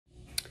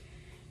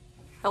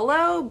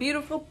Hello,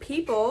 beautiful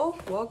people.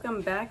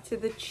 Welcome back to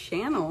the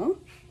channel.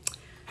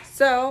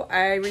 So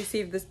I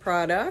received this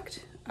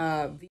product,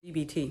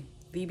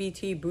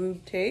 VBT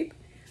Boob tape.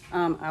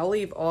 I'll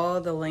leave all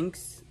the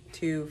links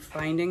to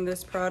finding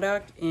this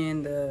product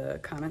in the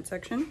comment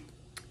section,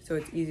 so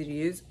it's easy to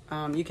use.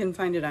 You can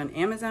find it on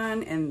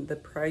Amazon, and the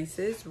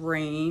prices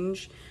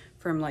range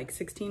from like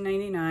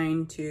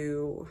 $16.99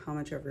 to how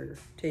much ever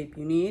tape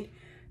you need.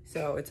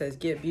 So it says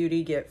get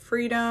beauty, get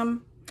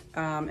freedom.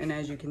 And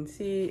as you can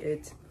see,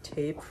 it's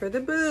tape for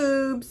the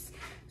boobs.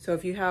 So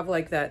if you have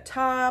like that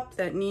top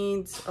that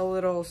needs a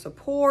little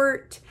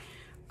support,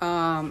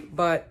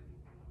 but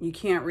you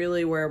can't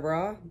really wear a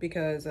bra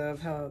because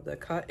of how the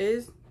cut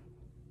is.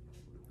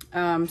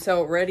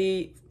 So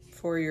ready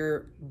for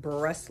your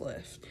breast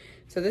lift.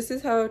 So this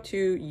is how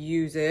to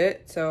use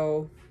it.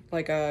 So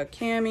like a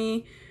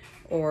cami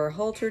or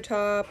halter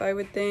top, I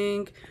would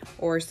think,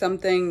 or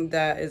something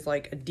that is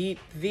like a deep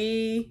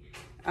V.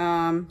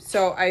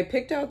 So I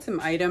picked out some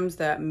items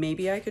that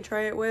maybe I could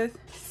try it with,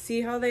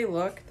 see how they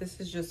look. This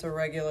is just a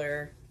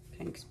regular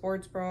pink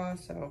sports bra.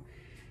 So,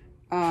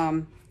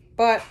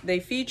 but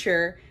they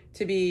feature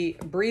to be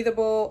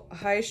breathable,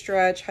 high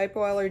stretch,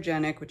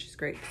 hypoallergenic, which is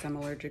great because I'm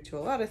allergic to a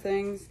lot of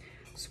things,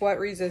 sweat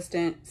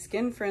resistant,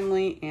 skin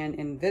friendly, and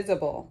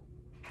invisible.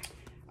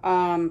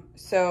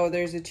 So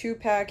there's a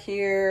 2-pack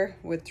here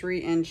with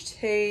 3-inch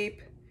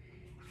tape,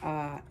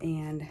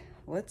 and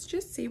let's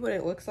just see what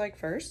it looks like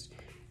first.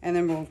 And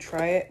then we'll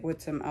try it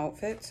with some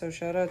outfits. So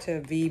shout out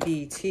to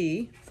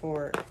VBT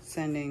for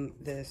sending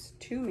this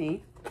to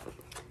me.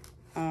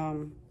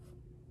 I've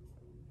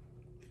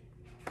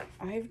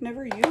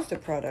never used a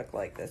product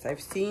like this. I've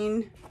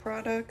seen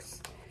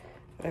products,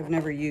 but I've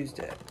never used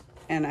it.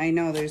 And I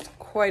know there's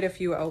quite a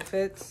few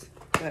outfits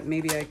that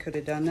maybe I could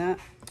have done that.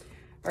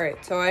 All right,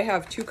 so I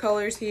have 2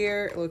 colors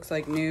here. It looks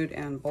like nude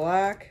and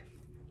black.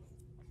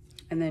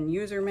 And then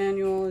user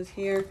manual is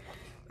here.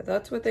 But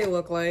that's what they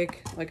look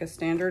like a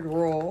standard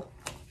roll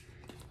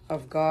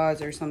of gauze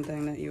or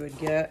something that you would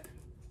get.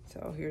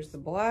 So here's the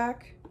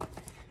black,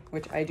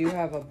 which I do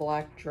have a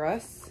black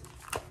dress,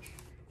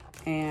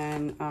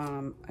 and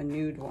a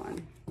nude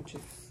one, which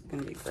is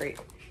gonna be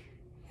great.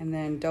 And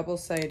then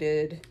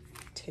double-sided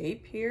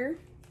tape here.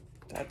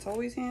 That's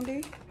always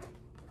handy.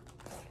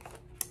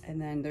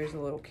 And then there's a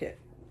little kit.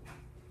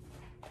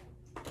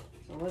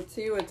 So let's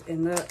see what's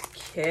in the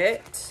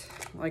kit.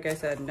 Like I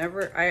said,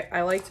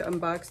 I like to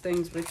unbox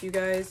things with you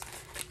guys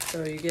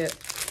so you get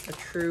a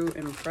true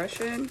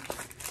impression.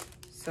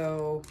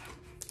 So,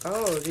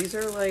 oh, these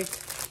are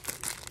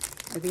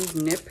these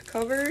nip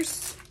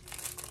covers?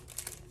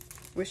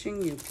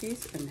 Wishing you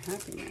peace and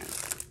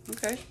happiness.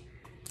 Okay.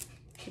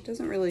 It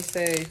doesn't really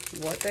say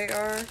what they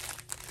are,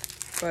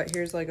 but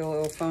here's like a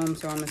little foam,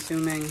 so I'm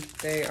assuming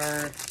they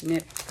are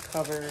nip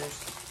covers.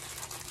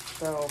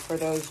 So for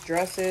those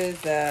dresses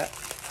that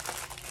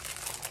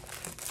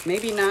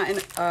maybe not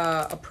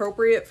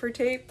appropriate for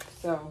tape.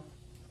 So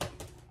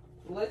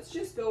let's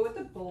just go with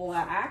the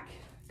black,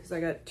 because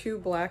I got 2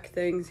 black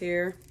things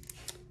here.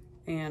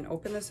 And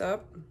open this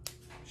up,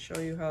 show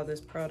you how this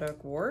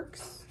product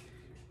works.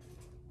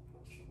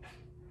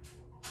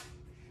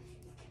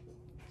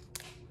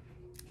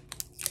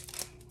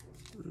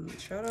 And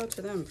shout out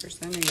to them for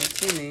sending it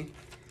to me.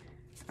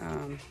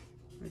 I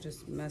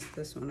just messed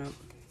this one up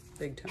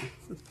big time,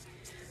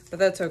 but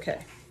that's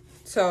okay.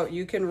 So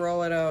you can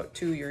roll it out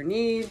to your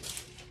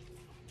needs.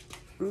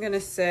 I'm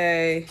gonna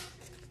say,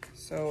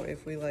 so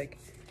if we like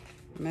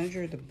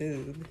measure the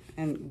boob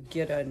and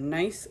get a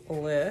nice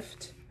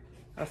lift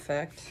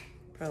effect,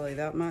 probably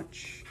that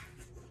much.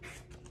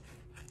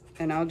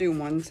 And I'll do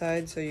one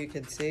side so you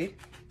could see,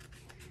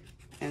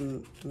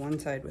 and one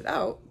side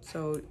without.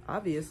 So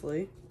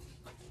obviously,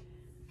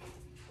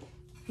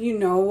 you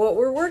know what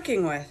we're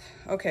working with.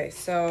 Okay,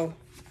 so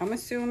I'm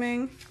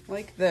assuming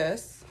like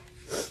this.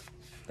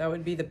 That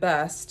would be the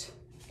best.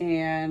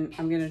 And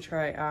I'm gonna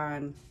try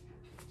on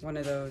one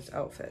of those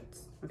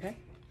outfits, okay?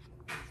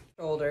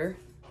 Shoulder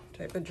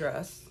type of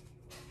dress.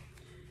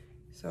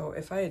 So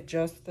if I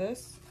adjust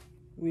this,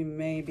 we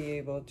may be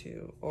able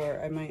to, or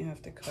I might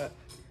have to cut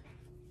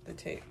the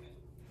tape.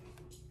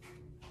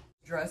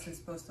 Dress is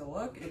supposed to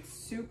look, it's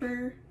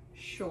super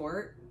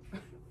short.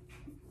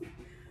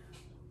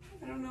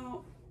 I don't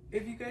know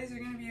if you guys are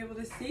gonna be able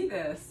to see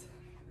this.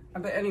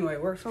 But anyway,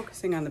 we're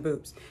focusing on the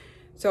boobs.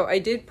 So I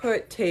did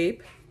put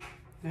tape.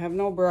 I have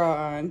no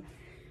bra on,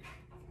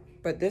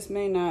 but this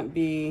may not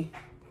be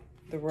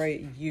the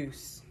right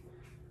use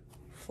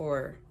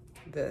for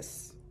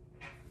this.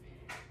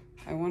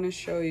 I want to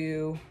show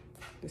you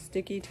the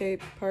sticky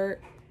tape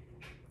part.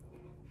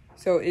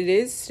 So it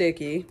is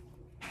sticky.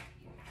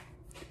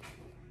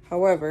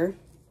 However,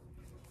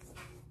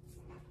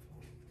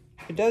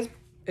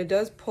 it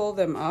does pull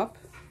them up.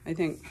 I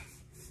think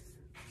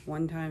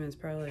one time is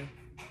probably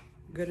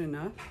good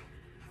enough.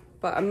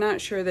 But I'm not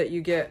sure that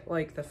you get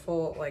like the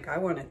full, like I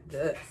wanted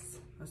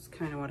this. That's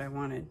kind of what I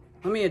wanted.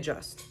 Let me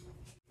adjust.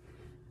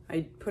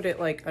 I put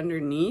it like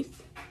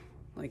underneath,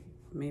 like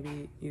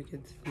maybe you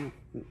could, no,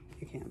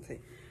 you can't see.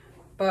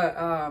 But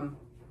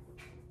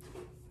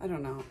I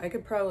don't know. I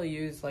could probably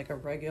use like a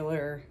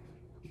regular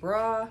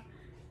bra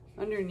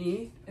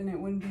underneath and it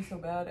wouldn't be so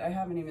bad. I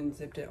haven't even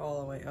zipped it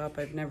all the way up.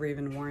 I've never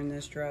even worn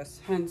this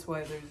dress, hence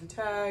why there's a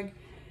tag.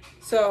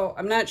 So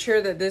I'm not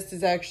sure that this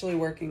is actually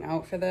working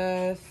out for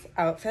this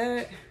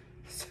outfit.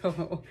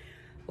 So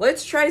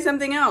let's try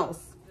something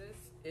else. This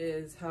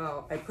is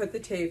how I put the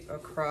tape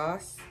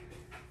across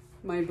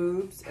my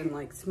boobs and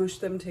like smush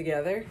them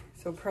together.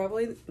 So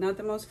probably not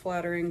the most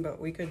flattering, but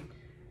we could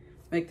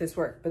make this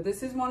work. But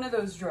this is one of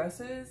those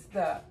dresses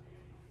that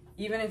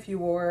even if you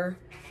wore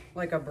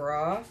like a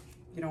bra,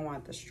 you don't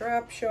want the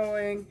strap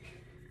showing.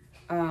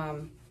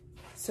 And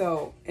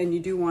you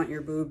do want your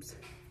boobs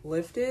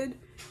lifted.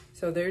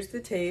 So there's the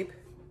tape.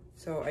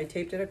 So I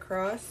taped it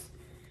across.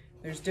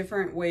 There's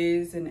different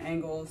ways and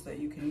angles that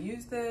you can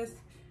use this.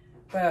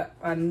 But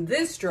on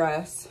this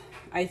dress,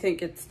 I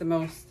think it's the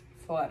most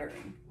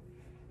flattering.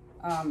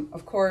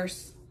 Of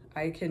course,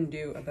 I can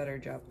do a better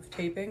job of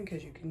taping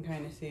because you can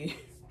kind of see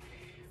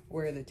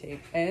where the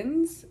tape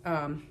ends.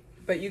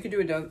 But you could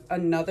do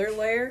another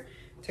layer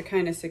to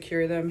kind of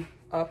secure them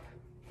up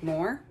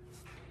more.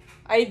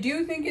 I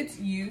do think it's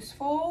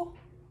useful,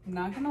 I'm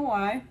not gonna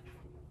lie,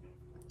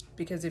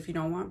 because if you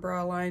don't want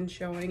bra lines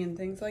showing and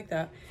things like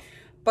that.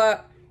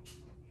 But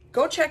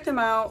go check them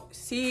out,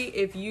 see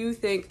if you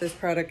think this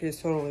product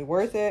is totally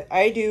worth it.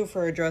 I do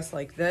for a dress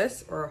like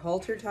this or a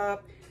halter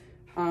top,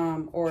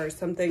 or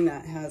something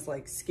that has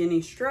like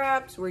skinny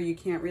straps where you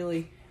can't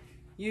really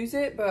use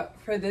it. But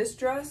for this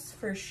dress,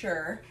 for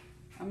sure,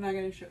 I'm not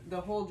gonna show,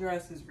 the whole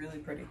dress is really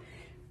pretty.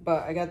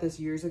 But I got this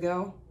years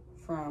ago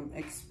from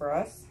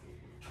Express,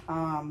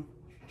 and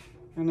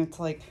it's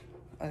like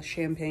a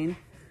champagne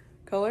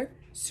color,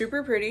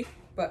 super pretty.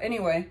 But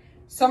anyway,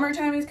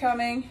 summertime is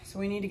coming, so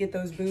we need to get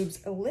those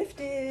boobs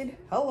lifted.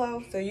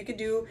 Hello. So you could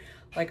do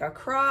like a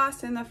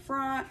cross in the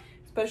front,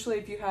 especially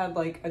if you had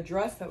like a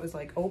dress that was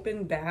like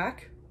open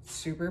back,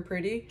 super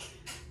pretty,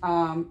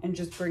 and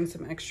just bring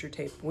some extra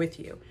tape with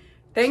you.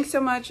 Thanks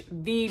so much,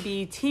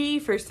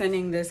 VBT, for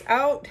sending this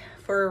out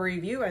for a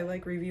review. I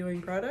like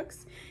reviewing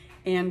products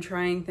and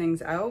trying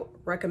things out,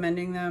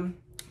 recommending them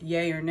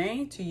yay or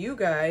nay to you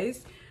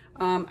guys.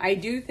 I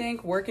do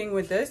think working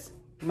with this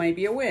might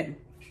be a win.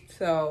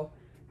 So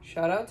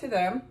shout out to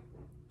them.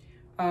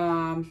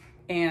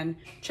 And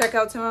check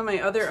out some of my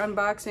other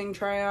unboxing,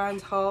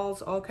 try-ons,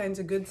 hauls, all kinds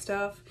of good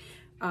stuff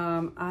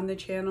on the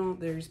channel.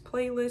 There's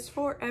playlists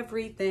for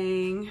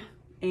everything.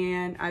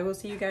 And I will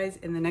see you guys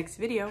in the next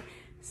video.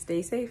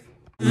 Stay safe.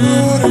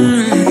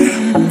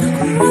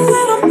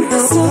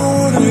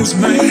 It's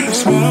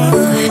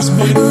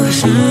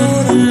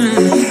made